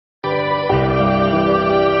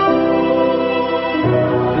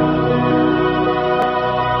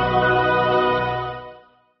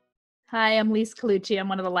Hi, I'm Lise Colucci. I'm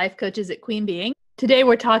one of the life coaches at Queen Being. Today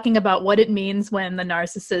we're talking about what it means when the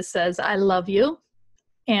narcissist says, I love you,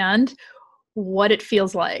 and what it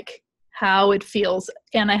feels like, how it feels.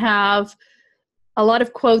 And I have a lot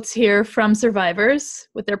of quotes here from survivors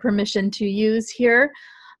with their permission to use here.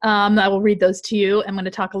 I will read those to you. I'm going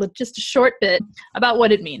to talk just a short bit about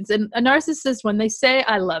what it means. And a narcissist, when they say,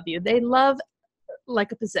 I love you, they love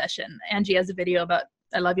like a possession. Angie has a video about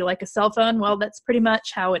I love you like a cell phone. Well, that's pretty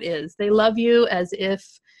much how it is. They love you as if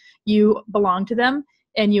you belong to them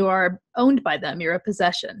and you are owned by them. You're a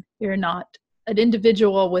possession. You're not an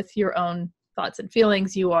individual with your own thoughts and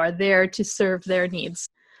feelings. You are there to serve their needs.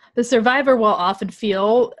 The survivor will often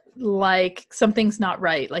feel like something's not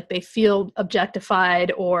right, like they feel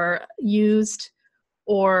objectified or used,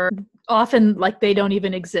 or often like they don't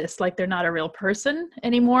even exist, like they're not a real person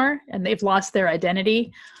anymore and they've lost their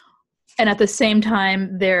identity. And at the same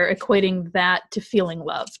time, they're equating that to feeling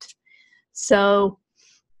loved. So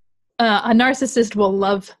a narcissist will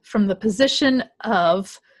love from the position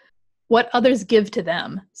of what others give to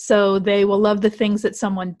them. So they will love the things that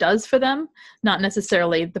someone does for them, not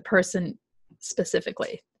necessarily the person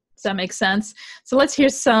specifically. Does that make sense? So let's hear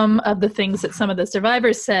some of the things that some of the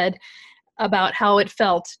survivors said about how it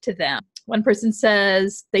felt to them. One person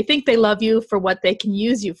says they think they love you for what they can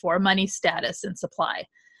use you for, money, status, and supply.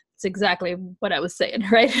 It's exactly what I was saying,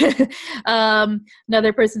 right?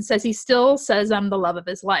 Another person says he still says I'm the love of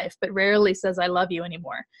his life, but rarely says I love you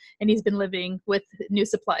anymore. And he's been living with new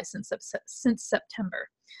supply since September.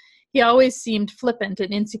 He always seemed flippant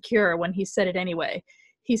and insecure when he said it anyway.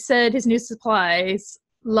 He said his new supply's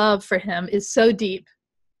love for him is so deep,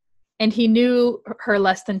 and he knew her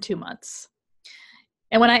less than 2 months.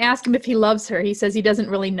 And when I ask him if he loves her, he says he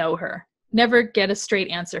doesn't really know her. Never get a straight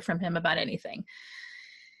answer from him about anything.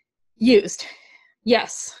 Used.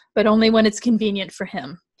 Yes, but only when it's convenient for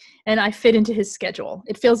him. And I fit into his schedule.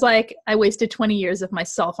 It feels like I wasted 20 years of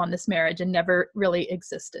myself on this marriage and never really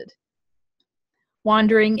existed.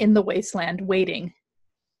 Wandering in the wasteland, waiting.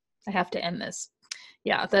 I have to end this.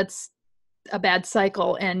 Yeah, that's a bad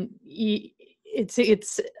cycle. And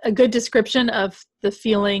it's a good description of the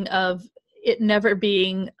feeling of it never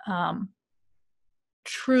being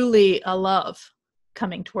truly a love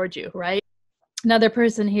coming towards you, right? Another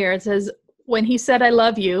person here, it says, when he said, I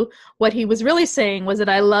love you, what he was really saying was that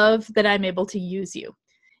I love that I'm able to use you.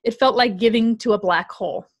 It felt like giving to a black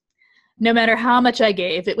hole. No matter how much I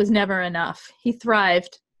gave, it was never enough. He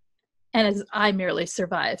thrived, and as I merely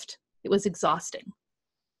survived. It was exhausting.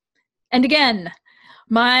 And again,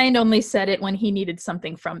 mine only said it when he needed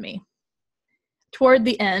something from me. Toward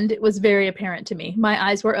the end, it was very apparent to me. My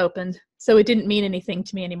eyes were opened, so it didn't mean anything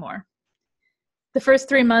to me anymore. The first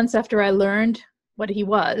 3 months after I learned what he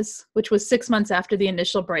was, which was 6 months after the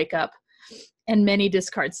initial breakup and many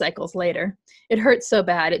discard cycles later, it hurt so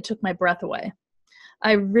bad it took my breath away.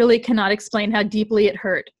 I really cannot explain how deeply it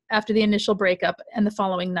hurt after the initial breakup and the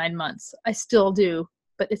following 9 months. I still do,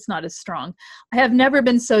 but it's not as strong. I have never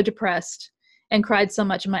been so depressed and cried so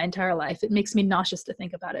much in my entire life. It makes me nauseous to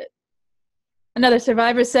think about it. Another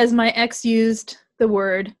survivor says my ex used the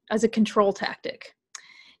word as a control tactic.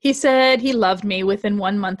 He said he loved me within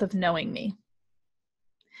 1 month of knowing me.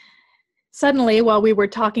 Suddenly, while we were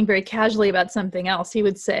talking very casually about something else, he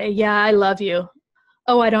would say, yeah, I love you.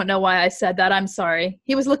 Oh, I don't know why I said that. I'm sorry.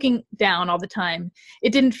 He was looking down all the time.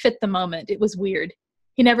 It didn't fit the moment. It was weird.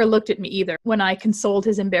 He never looked at me either when I consoled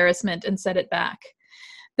his embarrassment and said it back.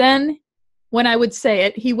 Then, when I would say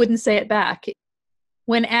it, he wouldn't say it back.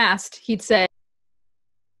 When asked, he'd say,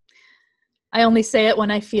 I only say it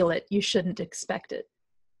when I feel it. You shouldn't expect it.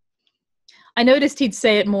 I noticed he'd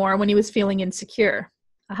say it more when he was feeling insecure.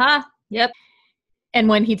 Aha, yep. And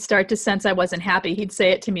when he'd start to sense I wasn't happy, he'd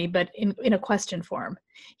say it to me, but in a question form.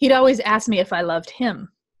 He'd always ask me if I loved him.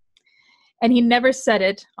 And he never said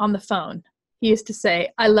it on the phone. He used to say,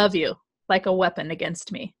 I love you, like a weapon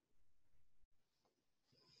against me.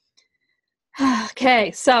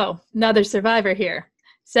 Okay, so another survivor here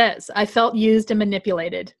says, I felt used and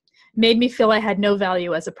manipulated. Made me feel I had no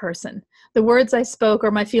value as a person. The words I spoke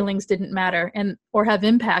or my feelings didn't matter or have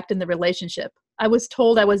impact in the relationship. I was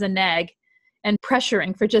told I was a nag and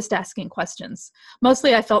pressuring for just asking questions.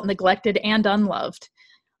 Mostly I felt neglected and unloved.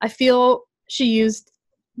 I feel she used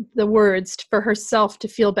the words for herself to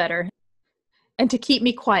feel better and to keep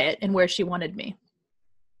me quiet and where she wanted me.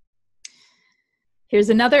 Here's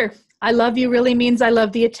another. I love you really means I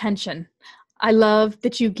love the attention. I love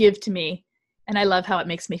that you give to me, and I love how it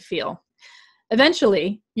makes me feel.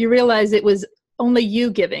 Eventually, you realize it was only you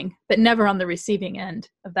giving, but never on the receiving end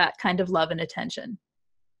of that kind of love and attention.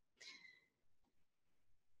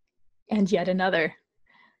 And yet another.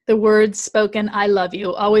 The words spoken, I love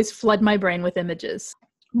you, always flood my brain with images.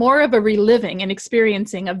 More of a reliving and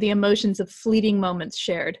experiencing of the emotions of fleeting moments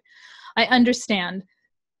shared. I understand.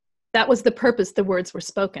 That was the purpose the words were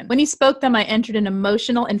spoken. When he spoke them, I entered an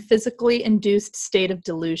emotional and physically induced state of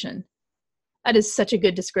delusion. That is such a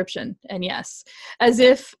good description, and yes, as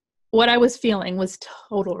if what I was feeling was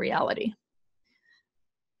total reality.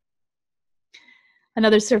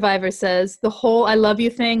 Another survivor says, the whole I love you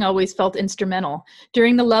thing always felt instrumental.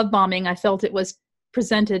 During the love bombing, I felt it was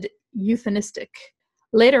presented euphemistic.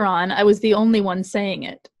 Later on, I was the only one saying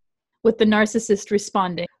it, with the narcissist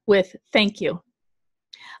responding with, thank you.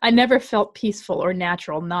 It never felt peaceful or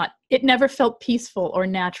natural, not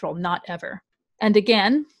ever. And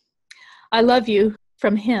again, I love you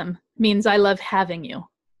from him means I love having you.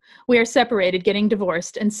 We are separated, getting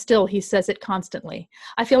divorced, and still he says it constantly.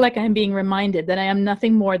 I feel like I am being reminded that I am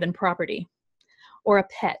nothing more than property, or a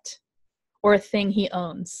pet, or a thing he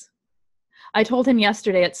owns. I told him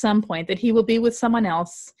yesterday at some point that he will be with someone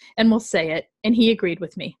else and will say it, and he agreed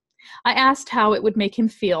with me. I asked how it would make him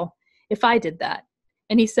feel if I did that,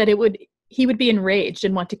 and he said he would be enraged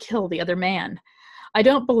and want to kill the other man. I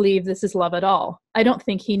don't believe this is love at all. I don't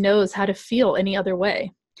think he knows how to feel any other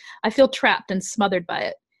way. I feel trapped and smothered by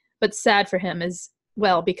it, but sad for him as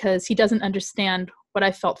well because he doesn't understand what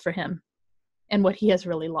I felt for him and what he has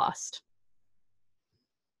really lost.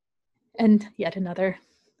 And yet another,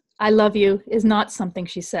 I love you is not something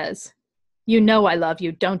she says. You know I love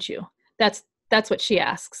you, don't you? That's what she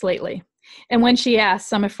asks lately. And when she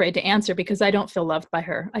asks, I'm afraid to answer because I don't feel loved by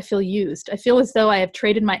her. I feel used. I feel as though I have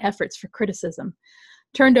traded my efforts for criticism,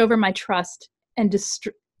 turned over my trust, and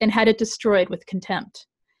had it destroyed with contempt.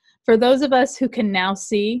 For those of us who can now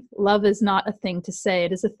see, love is not a thing to say,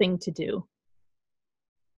 it is a thing to do.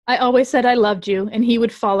 I always said I loved you, and he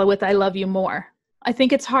would follow with I love you more. I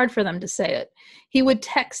think it's hard for them to say it. He would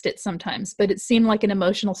text it sometimes, but it seemed like an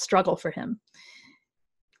emotional struggle for him.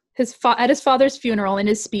 At his father's funeral, in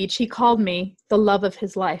his speech, he called me the love of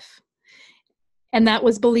his life. And that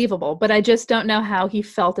was believable, but I just don't know how he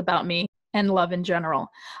felt about me and love in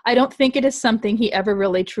general. I don't think it is something he ever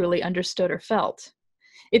really truly understood or felt.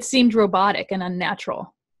 It seemed robotic and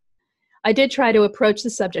unnatural. I did try to approach the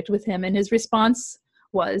subject with him, and his response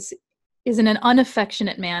was, isn't an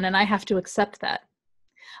unaffectionate man, and I have to accept that.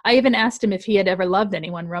 I even asked him if he had ever loved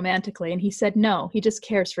anyone romantically, and he said no, he just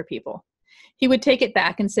cares for people. He would take it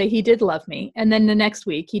back and say he did love me, and then the next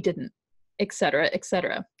week he didn't, etc.,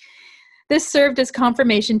 etc. This served as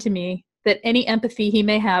confirmation to me that any empathy he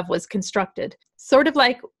may have was constructed, sort of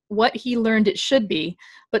like what he learned it should be,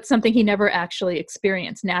 but something he never actually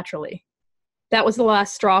experienced naturally. That was the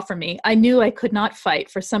last straw for me. I knew I could not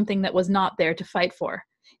fight for something that was not there to fight for.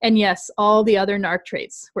 And yes, all the other narc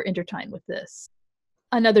traits were intertwined with this.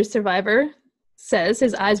 Another survivor says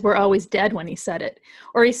his eyes were always dead when he said it,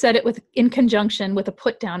 or he said it in conjunction with a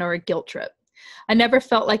put down or a guilt trip. I never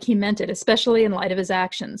felt like he meant it, especially in light of his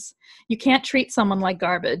actions. You can't treat someone like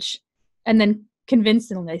garbage and then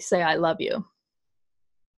convincingly say, I love you.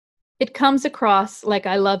 It comes across like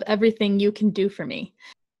I love everything you can do for me.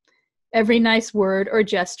 Every nice word or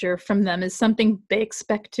gesture from them is something they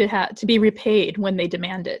expect to be repaid when they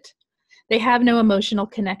demand it. They have no emotional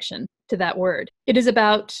connection to that word. It is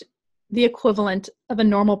about the equivalent of a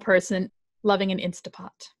normal person loving an Instapot.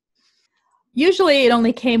 Usually it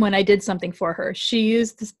only came when I did something for her. She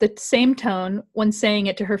used the same tone when saying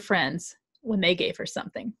it to her friends when they gave her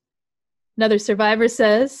something. Another survivor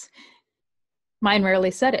says, mine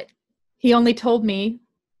rarely said it. He only told me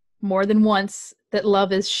more than once that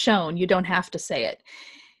love is shown. You don't have to say it.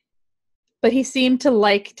 But he seemed to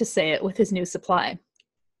like to say it with his new supply.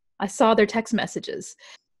 I saw their text messages.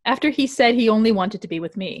 After he said he only wanted to be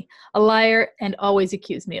with me, a liar, and always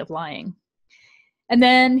accused me of lying. And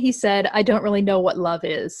then he said, I don't really know what love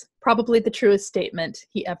is. Probably the truest statement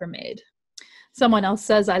he ever made. Someone else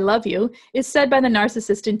says, I love you, is said by the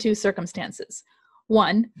narcissist in two circumstances.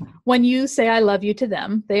 One, when you say I love you to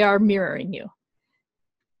them, they are mirroring you.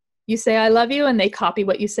 You say I love you and they copy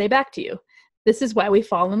what you say back to you. This is why we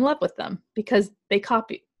fall in love with them, because they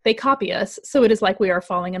copy us, so it is like we are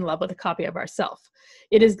falling in love with a copy of ourselves.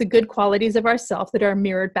 It is the good qualities of ourselves that are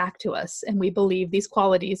mirrored back to us, and we believe these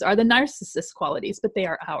qualities are the narcissist qualities, but they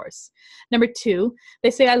are ours. Number two,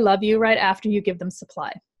 they say I love you right after you give them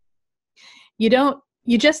supply. You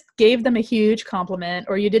just gave them a huge compliment,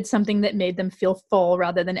 or you did something that made them feel full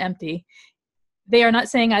rather than empty. They are not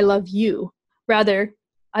saying I love you. Rather,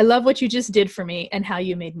 I love what you just did for me and how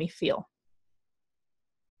you made me feel.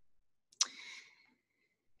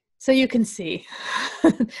 So you can see,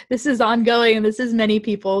 this is ongoing, and this is many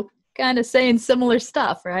people kind of saying similar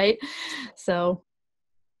stuff, right? So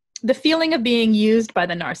The feeling of being used by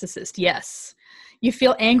the narcissist, yes. You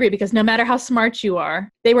feel angry because no matter how smart you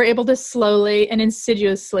are, they were able to slowly and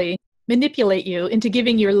insidiously manipulate you into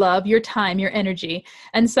giving your love, your time, your energy,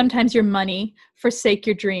 and sometimes your money, forsake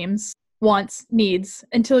your dreams, wants, needs,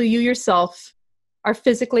 until you yourself are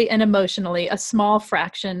physically and emotionally a small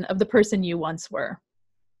fraction of the person you once were.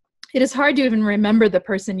 It is hard to even remember the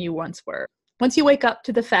person you once were. Once you wake up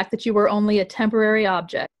to the fact that you were only a temporary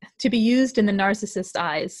object to be used in the narcissist's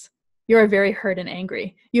eyes, you are very hurt and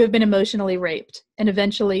angry. You have been emotionally raped, and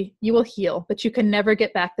eventually you will heal, but you can never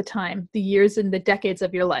get back the time, the years, and the decades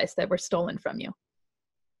of your life that were stolen from you.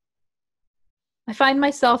 I find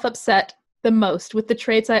myself upset the most with the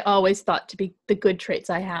traits I always thought to be the good traits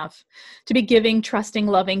I have. To be giving, trusting,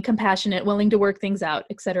 loving, compassionate, willing to work things out,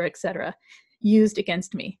 etc., used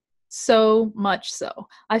against me. So much so.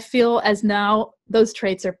 I feel as now those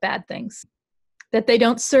traits are bad things, that they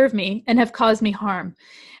don't serve me and have caused me harm.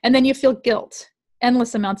 And then you feel guilt,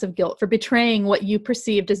 endless amounts of guilt for betraying what you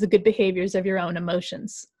perceived as the good behaviors of your own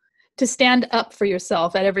emotions. To stand up for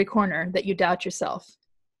yourself at every corner that you doubt yourself.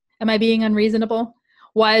 Am I being unreasonable?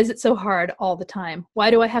 Why is it so hard all the time?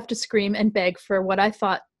 Why do I have to scream and beg for what I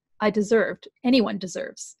thought I deserved, anyone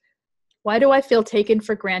deserves? Why do I feel taken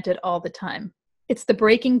for granted all the time? It's the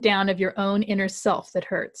breaking down of your own inner self that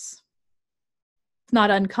hurts. It's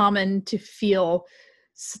not uncommon to feel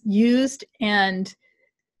used and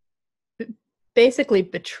basically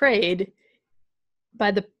betrayed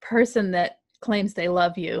by the person that claims they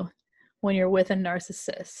love you when you're with a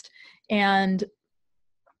narcissist. And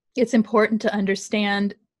it's important to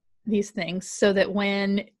understand these things so that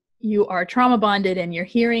when you are trauma bonded and you're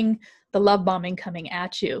hearing the love bombing coming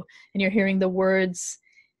at you and you're hearing the words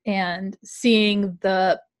and seeing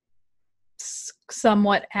the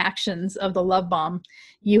somewhat actions of the love bomb,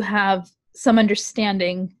 you have some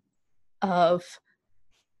understanding of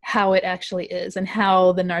how it actually is and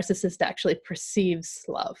how the narcissist actually perceives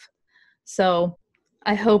love. So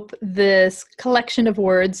I hope this collection of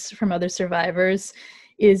words from other survivors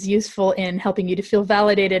is useful in helping you to feel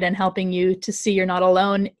validated and helping you to see you're not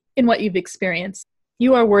alone in what you've experienced.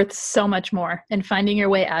 You are worth so much more, and finding your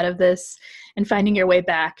way out of this and finding your way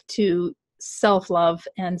back to self-love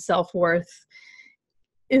and self-worth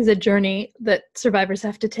is a journey that survivors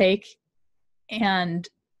have to take, and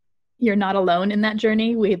you're not alone in that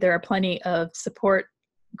journey. There are plenty of support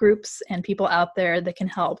groups and people out there that can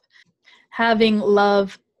help. Having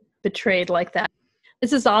love betrayed like that,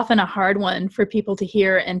 this is often a hard one for people to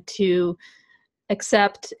hear and to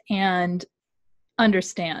accept and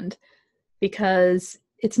understand, because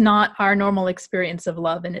it's not our normal experience of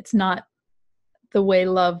love, and it's not the way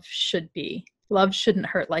love should be. Love shouldn't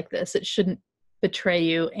hurt like this. It shouldn't betray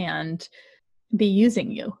you and be using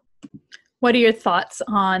you. What are your thoughts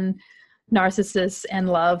on narcissists and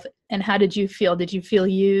love, and how did you feel? Did you feel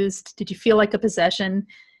used? Did you feel like a possession?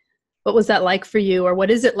 What was that like for you, or what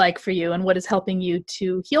is it like for you, and what is helping you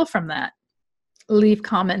to heal from that? Leave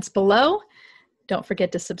comments below. Don't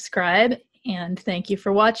forget to subscribe, and thank you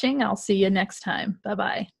for watching. I'll see you next time.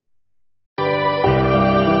 Bye-bye.